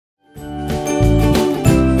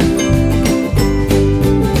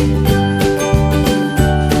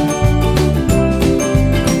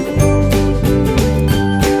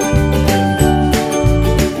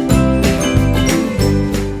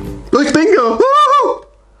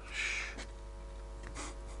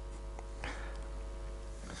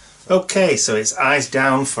Okay, so it's eyes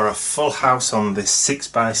down for a full house on this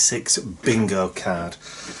 6x6 bingo card.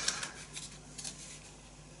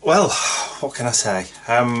 Well, what can I say?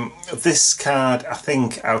 This card, I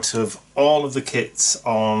think, out of all of the kits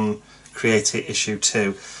on Create It Issue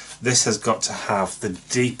 2, this has got to have the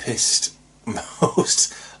deepest,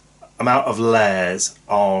 most amount of layers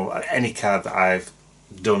on any card that I've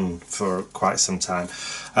done for quite some time.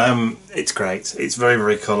 It's great. It's very,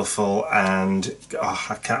 very colourful, and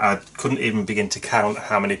I couldn't even begin to count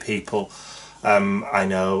how many people I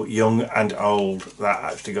know, young and old, that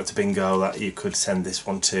actually go to bingo that you could send this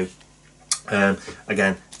one to.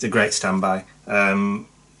 Again, it's a great standby.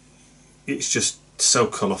 It's just so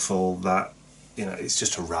colourful that, you know, it's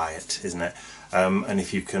just a riot, isn't it? And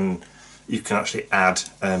if you can actually add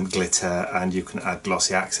glitter, and you can add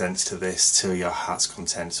glossy accents to this to your heart's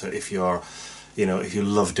content. So if you're, you know, if you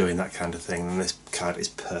love doing that kind of thing, then this card is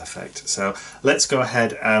perfect. So let's go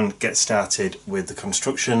ahead and get started with the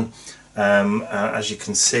construction. As you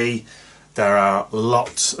can see, there are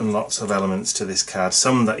lots and lots of elements to this card,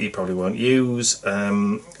 some that you probably won't use,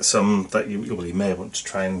 some that you may want to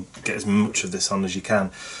try and get as much of this on as you can.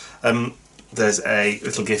 There's a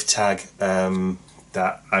little gift tag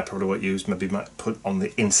that I probably won't use, maybe might put on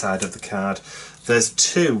the inside of the card. There's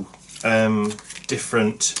two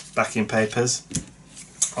different backing papers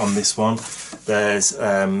on this one. There's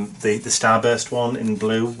the Starburst one in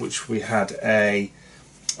blue, which we had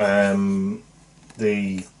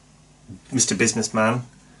the Mr. Businessman,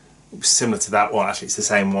 similar to that one. Actually, it's the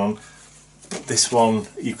same one. This one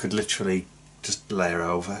you could literally just layer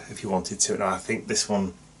over if you wanted to. And I think this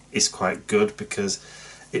one is quite good because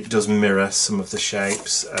it does mirror some of the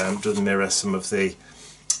shapes, does mirror some of the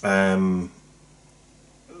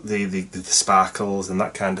sparkles and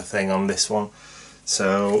that kind of thing on this one.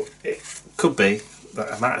 So it could be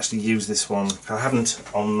that I might actually use this one. I haven't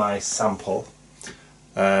on my sample.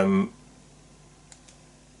 I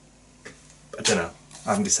don't know. I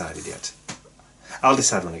haven't decided yet. I'll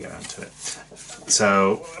decide when I get around to it.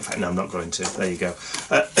 So, in fact, no, I'm not going to. There you go.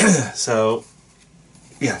 So,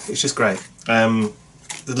 yeah, it's just great.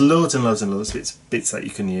 There's loads and loads and loads of bits that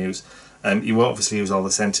you can use. You won't obviously use all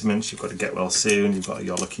the sentiments. You've got to get well soon. You've got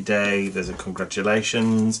your lucky day. There's a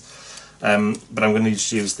congratulations. But I'm going to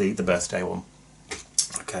just use the birthday one.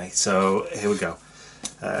 Okay, so here we go.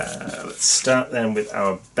 Let's start then with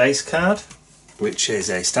our base card, which is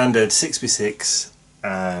a standard 6x6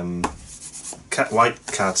 white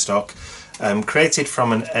cardstock, created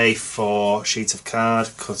from an A4 sheet of card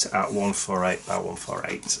cut at 148 by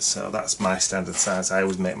 148. So that's my standard size. I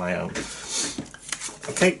always make my own.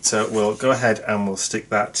 Okay, so we'll go ahead and we'll stick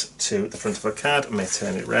that to the front of our card. I may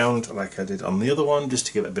turn it round like I did on the other one just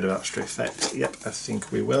to give it a bit of extra effect. Yep, I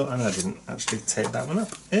think we will, and I didn't actually take that one up.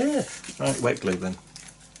 Yeah, right, wet glue then.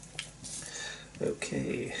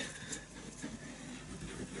 Okay.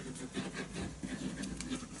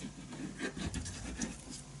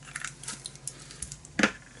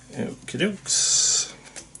 Okie dokes.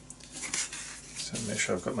 So make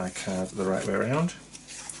sure I've got my card the right way around.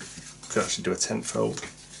 Could actually do a 10th fold.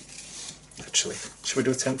 Actually, should we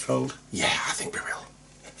do a 10th fold? Yeah, I think we will.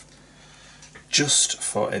 Just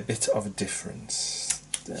for a bit of a difference.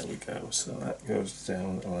 There we go. So that goes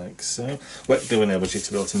down like so. Wet glue enables you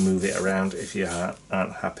to be able to move it around if you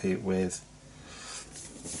aren't happy with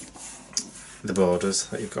the borders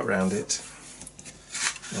that you've got around it.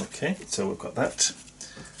 Okay, so we've got that.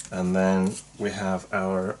 And then we have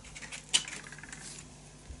our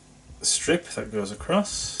strip that goes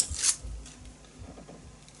across.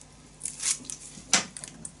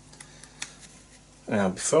 Now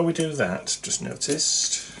before we do that, just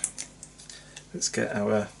noticed, let's get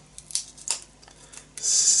our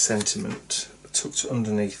sentiment tucked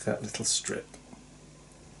underneath that little strip.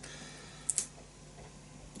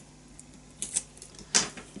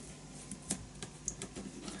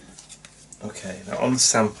 Okay, now on the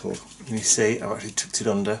sample, you see I've actually tucked it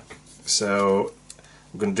under, so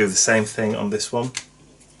I'm going to do the same thing on this one.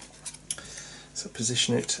 So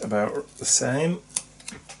position it about the same.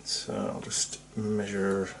 So I'll just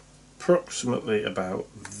measure approximately about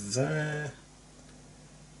there,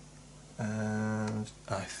 and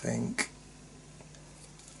I think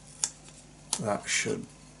that should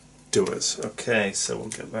do us. Okay, so we'll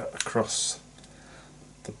get that across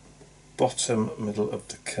the bottom middle of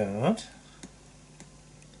the card,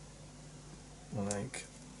 like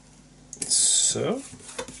so.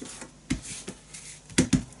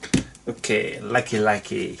 Okay,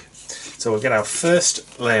 likey. So we'll get our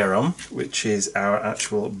first layer on, which is our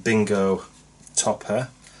actual bingo topper.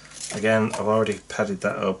 Again, I've already padded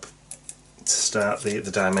that up to start the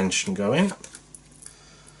dimension going.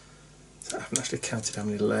 haven't actually counted how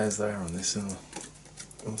many layers there are on this, so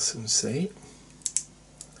we'll soon see.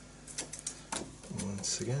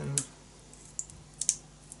 Once again.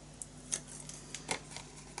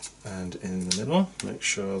 And in the middle, make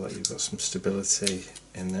sure that you've got some stability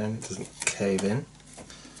in there and it doesn't cave in.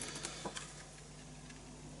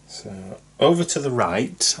 So over to the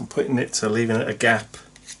right, I'm putting it to leaving a gap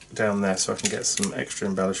down there so I can get some extra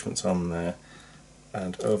embellishments on there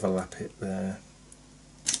and overlap it there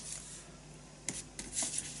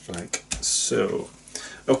like so.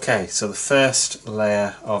 Okay, so the first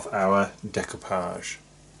layer of our decoupage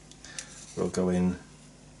will go in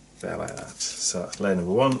there like that. So that's layer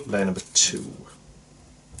number 1, layer number 2.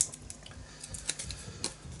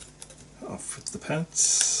 Off with the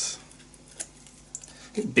pads.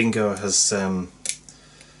 I think Bingo has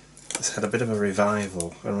had a bit of a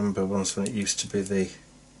revival. I remember once when it used to be the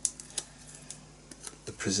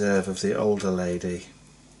preserve of the older lady.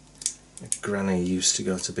 Granny used to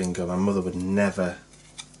go to Bingo. My mother would never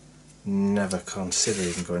consider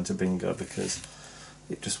even going to Bingo because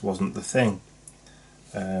it just wasn't the thing.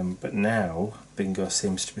 But now Bingo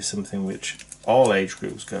seems to be something which all age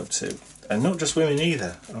groups go to, and not just women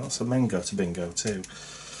either, also men go to Bingo too.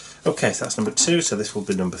 Okay, so that's number 2, so this will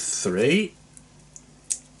be number 3.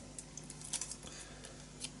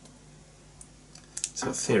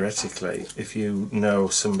 So theoretically, if you know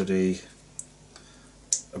somebody,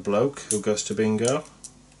 a bloke who goes to Bingo,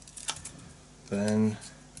 then,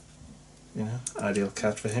 you know, ideal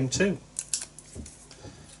card for him too.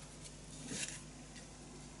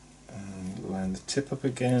 And line the tip up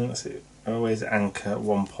again. That's it. Always anchor at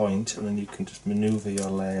one point, and then you can just manoeuvre your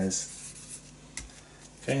layers.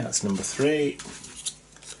 Okay, that's number 3.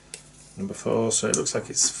 Number 4. So it looks like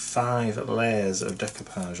it's 5 layers of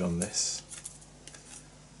decoupage on this.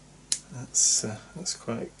 That's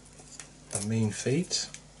quite a mean feat.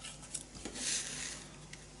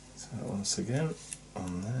 So once again,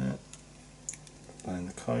 on there, line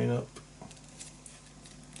the coin up,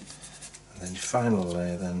 and then your final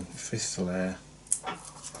layer, then 5th layer,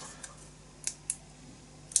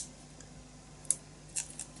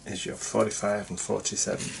 is your 45 and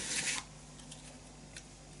 47.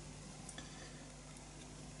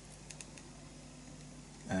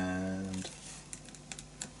 And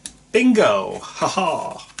bingo!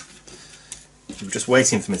 Haha! You were just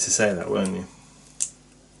waiting for me to say that, weren't you?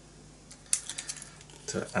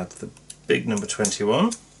 To add the big number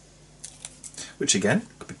 21, which again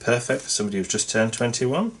could be perfect for somebody who's just turned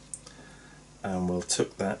 21, and we'll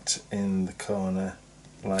tuck that in the corner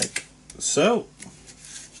like so.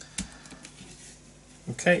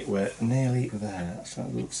 Okay, we're nearly there. So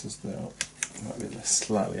it looks as though it might be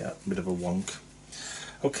slightly a bit of a wonk.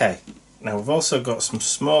 Okay, now we've also got some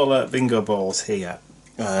smaller bingo balls here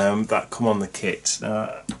that come on the kit.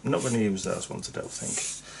 Now, I'm not going to use those ones, I don't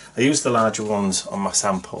think. I used the larger ones on my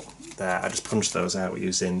sample there. I just punched those out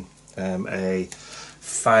using a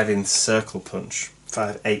 5" circle punch,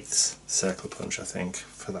 5/8 circle punch, I think,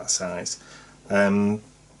 for that size. But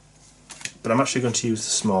I'm actually going to use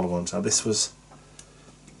the smaller ones. Now this was,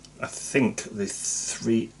 I think, the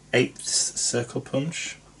 3/8 circle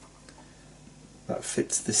punch that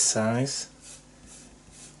fits this size.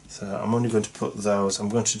 So I'm only going to put those, I'm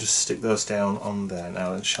going to just stick those down on there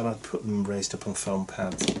now. And shall I put them raised up on foam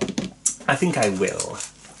pads? I think I will.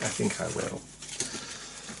 I think I will.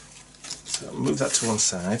 So move that to one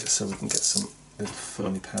side so we can get some little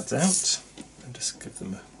foamy pads out. And just give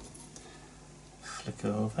them a flick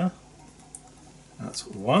over. That's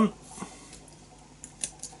 1.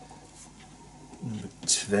 Number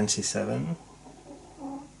 27.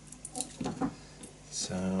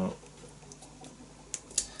 So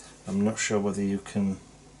I'm not sure whether you can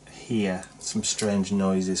hear some strange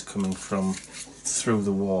noises coming from through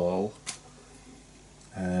the wall,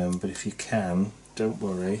 but if you can, don't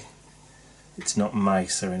worry, it's not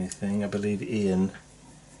mice or anything. I believe Ian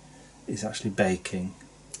is actually baking.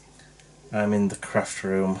 I'm in the craft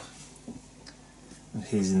room and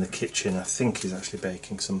he's in the kitchen. I think he's actually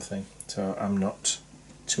baking something, so I'm not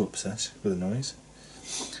too upset with the noise.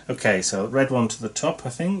 Okay, so red one to the top, I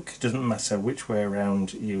think. Doesn't matter which way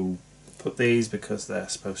around you put these because they're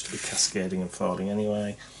supposed to be cascading and falling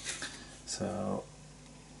anyway. So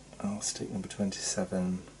I'll stick number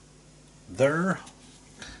 27 there.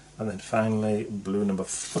 And then finally blue number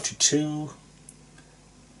 42.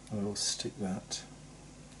 I will stick that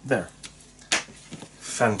there.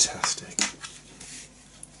 Fantastic.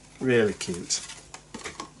 Really cute.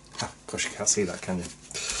 Ah, of course you can't see that, can you?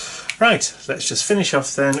 Right, let's just finish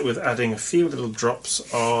off then with adding a few little drops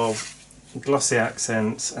of glossy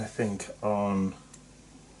accents, I think, on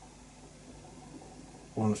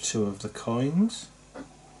one or two of the coins.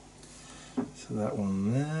 So that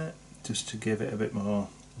one there, just to give it a bit more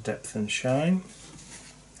depth and shine.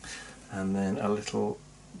 And then a little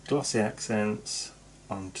glossy accents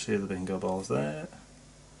onto the bingo balls there.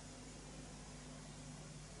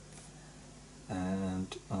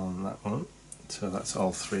 And on that one. So that's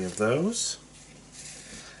all three of those.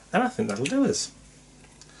 And I think that'll do us.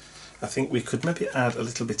 I think we could maybe add a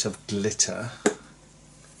little bit of glitter.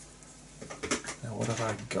 Now what have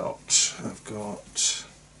I got? I've got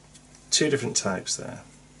two different types there.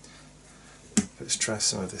 Let's try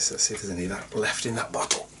some of this. Let's see if there's any of that left in that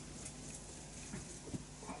bottle.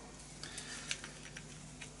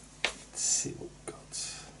 Let's see what we've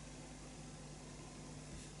got.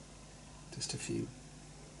 Just a few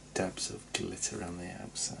dabs of glitter on the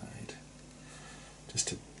outside, just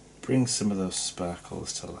to bring some of those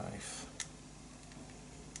sparkles to life.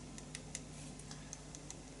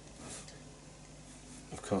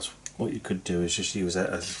 Of course, what you could do is just use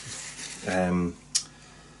a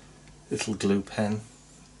little glue pen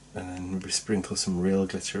and then sprinkle some real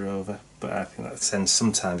glitter over, but I think that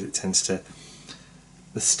sometimes it tends to,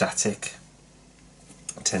 the static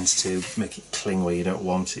tends to make it cling where you don't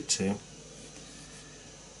want it to.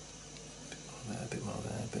 A bit more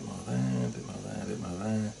there, a bit more there, a bit more there, a bit more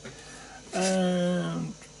there,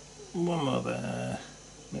 and one more there,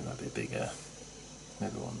 maybe that bit bigger,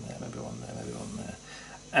 maybe one there, maybe one there, maybe one there,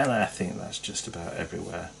 and I think that's just about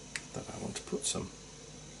everywhere that I want to put some.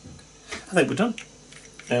 I think we're done.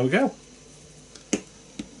 There we go.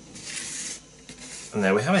 And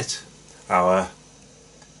there we have it, our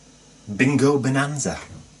Bingo Bonanza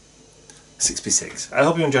 6x6. I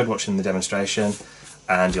hope you enjoyed watching the demonstration,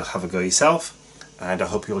 and you'll have a go yourself, and I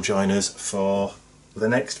hope you'll join us for the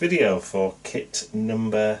next video for kit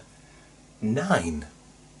number 9.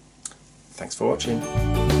 Thanks for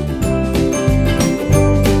watching.